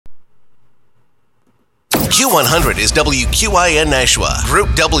Q100 is WQIN Nashua,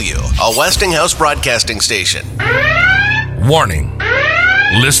 Group W, a Westinghouse broadcasting station. Warning.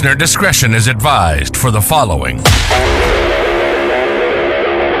 Listener discretion is advised for the following.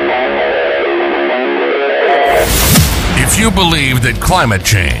 If you believe that climate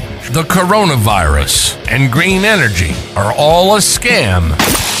change, the coronavirus, and green energy are all a scam,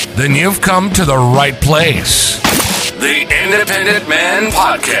 then you've come to the right place. The Independent Man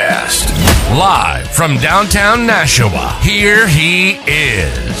Podcast. Live from downtown Nashua, here he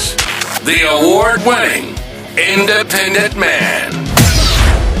is, the award-winning Independent Man.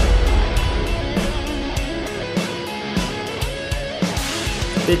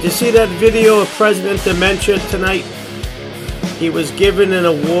 Did you see that video of President Dementia tonight? He was given an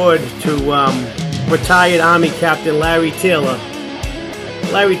award to retired Army Captain Larry Taylor.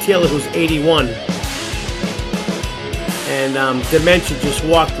 Larry Taylor, who's 81. And Dementia just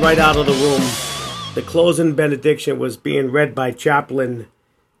walked right out of the room. The closing benediction was being read by Chaplain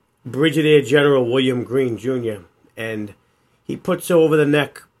Brigadier General William Green, Jr. And he puts over the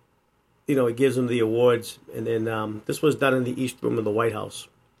neck, he gives him the awards. And then this was done in the East Room of the White House.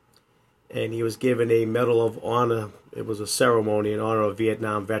 And he was given a Medal of Honor. It was a ceremony in honor of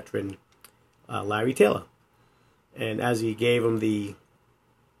Vietnam veteran Larry Taylor. And as he gave him the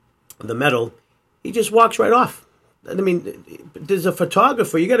medal, he just walks right off. I mean, there's a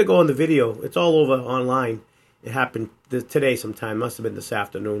photographer. You got to go on the video. It's all over online. It happened today sometime. Must have been this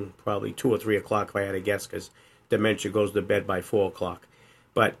afternoon, probably 2 or 3 o'clock if I had to guess, because Dementia goes to bed by 4 o'clock.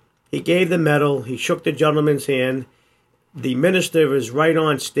 But he gave the medal. He shook the gentleman's hand. The minister is right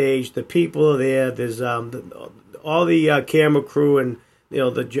on stage. The people are there. There's all the camera crew and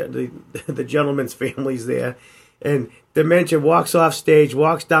the gentleman's family's there. And Dementia walks off stage,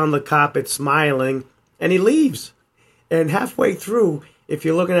 walks down the carpet smiling, and he leaves. And halfway through, if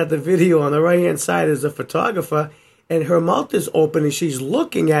you're looking at the video on the right-hand side, is a photographer, and her mouth is open, and she's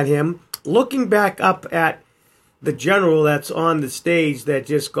looking at him, looking back up at the general that's on the stage that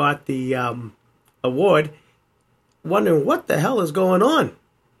just got the award, wondering what the hell is going on.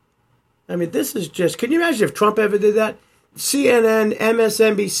 I mean, this is just... Can you imagine if Trump ever did that? CNN,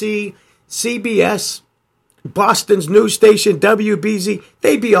 MSNBC, CBS, Boston's news station, WBZ,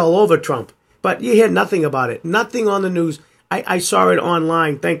 they'd be all over Trump. But you hear nothing about it. Nothing on the news. I saw it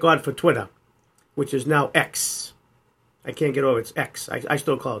online, thank God for Twitter, which is now X. I can't get over it. It's X. I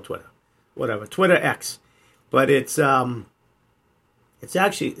still call it Twitter. Whatever. Twitter X. But it's actually...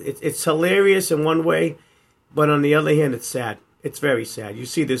 It's hilarious in one way, but on the other hand, it's sad. It's very sad. You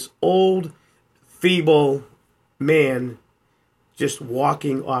see this old, feeble man just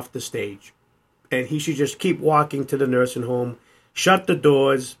walking off the stage. And he should just keep walking to the nursing home, shut the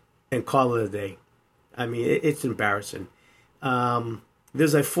doors, and call it a day. I mean, it's embarrassing.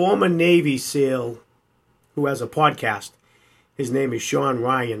 There's a former Navy SEAL who has a podcast. His name is Sean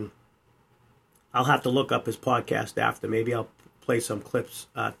Ryan. I'll have to look up his podcast after. Maybe I'll play some clips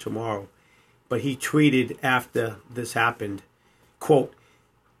tomorrow. But he tweeted after this happened, quote,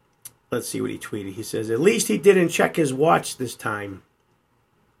 let's see what he tweeted. He says, at least he didn't check his watch this time.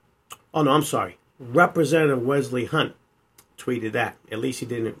 Oh, no, I'm sorry. Representative Wesley Hunt tweeted that. At least he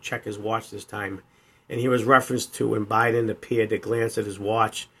didn't check his watch this time. And he was referenced to when Biden appeared to glance at his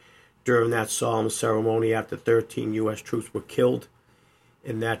watch during that solemn ceremony after 13 U.S. troops were killed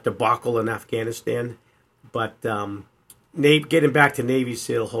in that debacle in Afghanistan. But getting back to Navy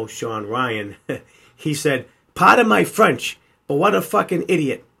SEAL host Sean Ryan, he said, pardon my French, but what a fucking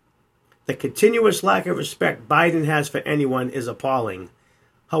idiot. The continuous lack of respect Biden has for anyone is appalling.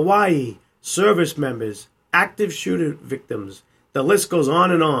 Hawaii, service members, active shooter victims. The list goes on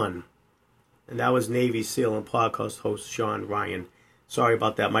and on. And that was Navy SEAL and podcast host Sean Ryan. Sorry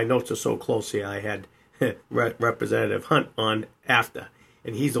about that. My notes are so close here. I had Representative Hunt on after.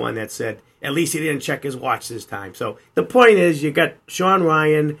 And he's the one that said, at least he didn't check his watch this time. So the point is, you got Sean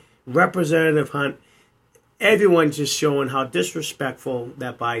Ryan, Representative Hunt, everyone just showing how disrespectful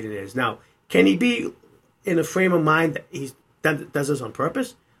that Biden is. Now, can he be in a frame of mind that he does this on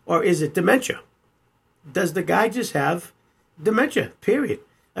purpose? Or is it dementia? Does the guy just have dementia, period?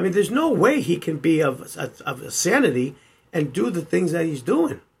 I mean, there's no way he can be of sanity and do the things that he's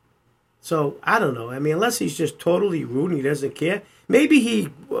doing. So, I don't know. I mean, unless he's just totally rude and he doesn't care. Maybe he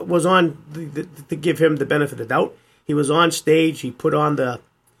was on, to give him the benefit of the doubt, he was on stage, he put on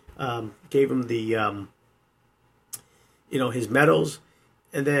gave him the, his medals,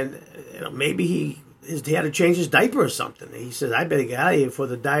 and then maybe he had to change his diaper or something. He says, I better get out of here before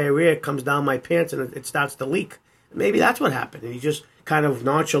the diarrhea comes down my pants and it starts to leak. Maybe that's what happened. And he just kind of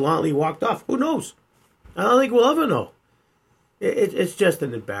nonchalantly walked off. Who knows? I don't think we'll ever know. It's just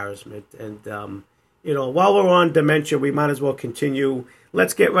an embarrassment. And You know, while we're on dementia, we might as well continue.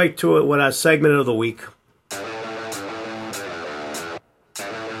 Let's get right to it with our segment of the week.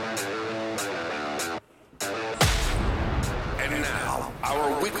 And now,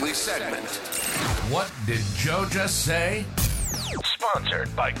 our weekly segment. What did Joe just say?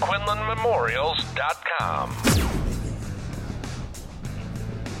 Sponsored by QuinlanMemorials.com.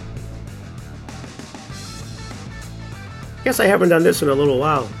 Guess I haven't done this in a little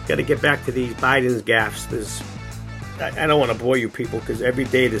while. Got to get back to these Biden's gaffes. I don't want to bore you people because every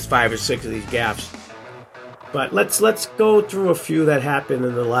day there's 5 or 6 of these gaffes. But let's go through a few that happened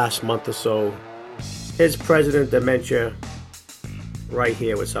in the last month or so. Here's President Dementia right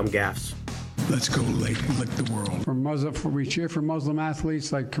here with some gaffes. Let's go lick the world. We cheer for Muslim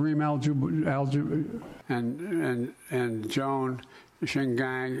athletes like Kareem and Joan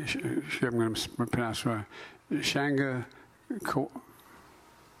Shingang. I'm going to pronounce right. Shanga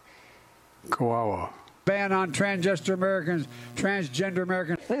Koawa. Ban on transgender Americans.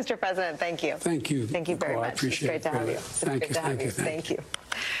 Mr. President, thank you. Thank you. Thank you very much. It's great to have you. Thank you.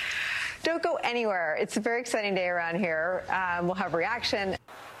 Don't go anywhere. It's a very exciting day around here. We'll have reaction.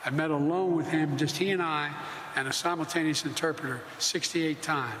 I met alone with him, just he and I, and a simultaneous interpreter 68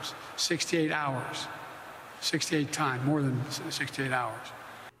 times, 68 hours, 68 times, more than 68 hours.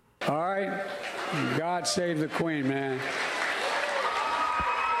 All right, God save the Queen, man.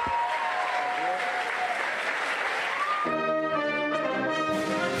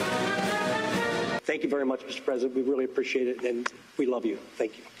 Thank you very much, Mr. President. We really appreciate it, and we love you.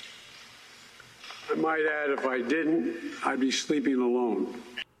 Thank you. I might add, if I didn't, I'd be sleeping alone.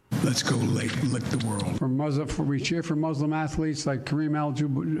 Let's go lick the world. We cheer for Muslim athletes like Kareem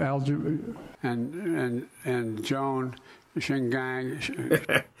and Joan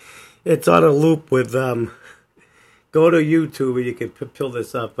Shingang. It's on a loop with go to YouTube and you can pull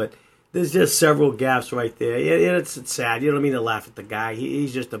this up, but there's just several gaffes right there. Yeah, it's sad. You don't mean to laugh at the guy.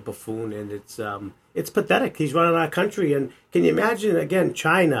 He's just a buffoon, and it's pathetic. He's running our country, and can you imagine again?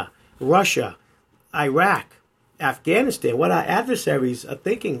 China, Russia, Iraq, Afghanistan. What our adversaries are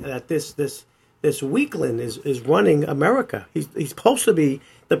thinking that this weakling is running America. He's supposed to be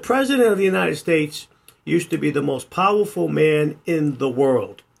the president of the United States. Used to be the most powerful man in the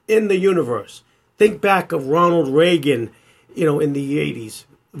world, in the universe. Think back of Ronald Reagan, in the 80s.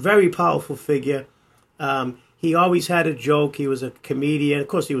 Very powerful figure. He always had a joke. He was a comedian. Of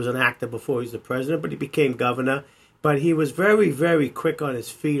course, he was an actor before he was the president, but he became governor. But he was very, very quick on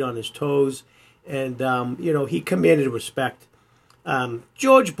his feet, on his toes. And, he commanded respect.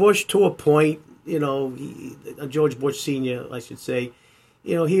 George Bush, to a point, George Bush Sr., I should say,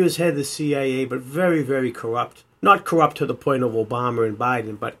 he was head of the CIA, but very, very corrupt. Not corrupt to the point of Obama and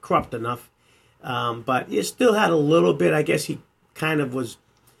Biden, but corrupt enough. But he still had a little bit. I guess he kind of was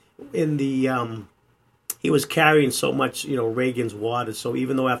in the he was carrying so much, Reagan's water. So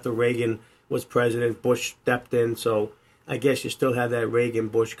even though after Reagan was president, Bush stepped in. So I guess you still have that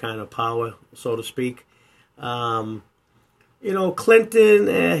Reagan-Bush kind of power, so to speak. Clinton,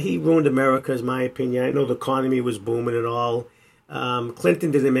 he ruined America, is my opinion. I know the economy was booming and all. Clinton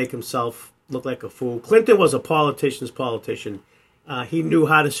didn't make himself look like a fool. Clinton was a politician's politician. He knew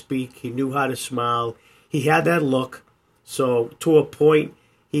how to speak. He knew how to smile. He had that look. So to a point,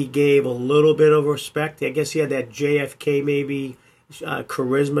 he gave a little bit of respect. I guess he had that JFK maybe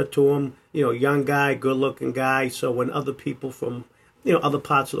charisma to him. Young guy, good-looking guy. So when other people from, other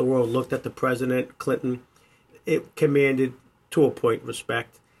parts of the world looked at the president, Clinton, it commanded, to a point,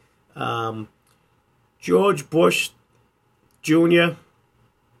 respect. George Bush Jr.,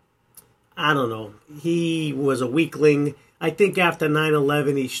 I don't know. He was a weakling. I think after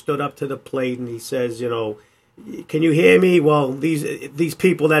 9/11, he stood up to the plate and he says, can you hear me? Well, these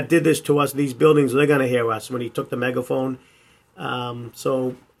people that did this to us, these buildings, they're going to hear us, when he took the megaphone.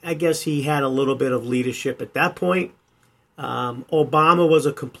 So I guess he had a little bit of leadership at that point. Obama was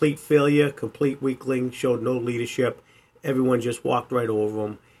a complete failure, complete weakling, showed no leadership. Everyone just walked right over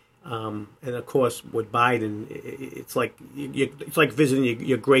him. And of course, with Biden, it's like visiting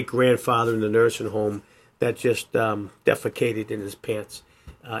your great grandfather in the nursing home that just defecated in his pants.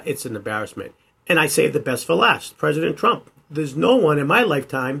 It's an embarrassment. And I saved the best for last, President Trump. There's no one in my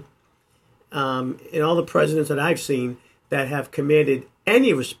lifetime, in all the presidents that I've seen, that have commanded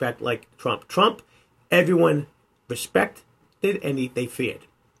any respect like Trump. Trump, everyone respected and they feared.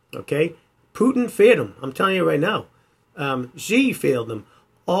 Okay, Putin feared him. I'm telling you right now. Xi feared him.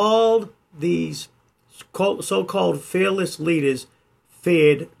 All these so-called fearless leaders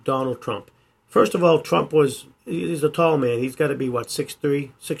feared Donald Trump. First of all, he's a tall man. He's got to be,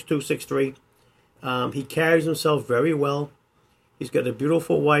 6'3", 6'2", 6'3". He carries himself very well. He's got a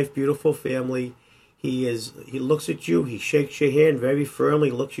beautiful wife, beautiful family. He looks at you, he shakes your hand very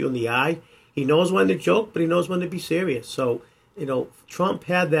firmly, looks you in the eye. He knows when to joke, but he knows when to be serious. So, Trump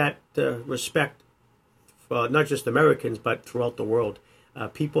had that respect for not just Americans, but throughout the world.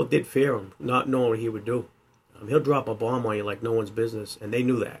 People did fear him, not knowing what he would do. He'll drop a bomb on you like no one's business, and they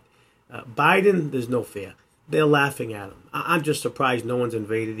knew that. Biden, there's no fear. They're laughing at him. I'm just surprised no one's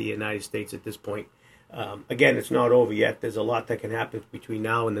invaded the United States at this point. Again, it's not over yet. There's a lot that can happen between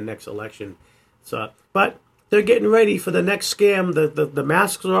now and the next election. But they're getting ready for the next scam. The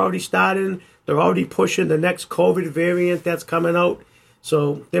masks are already starting. They're already pushing the next COVID variant that's coming out.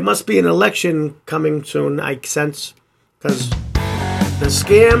 So there must be an election coming soon, I sense, because the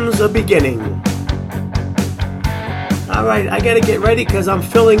scams are beginning. All right, I got to get ready because I'm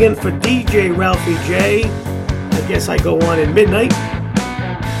filling in for DJ Ralphie J. I guess I go on at midnight.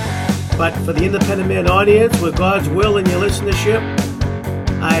 But for the Independent Man audience, with God's will and your listenership,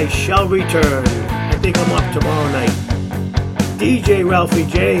 I shall return. I think I'm up tomorrow night. DJ Ralphie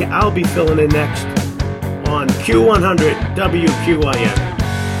J, I'll be filling in next on Q100 WQIN.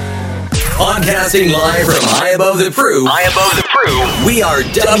 Podcasting live from high above the Prue. We are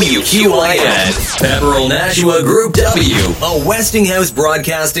WQIN, Pepperell Nashua Group W, a Westinghouse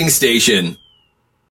broadcasting station.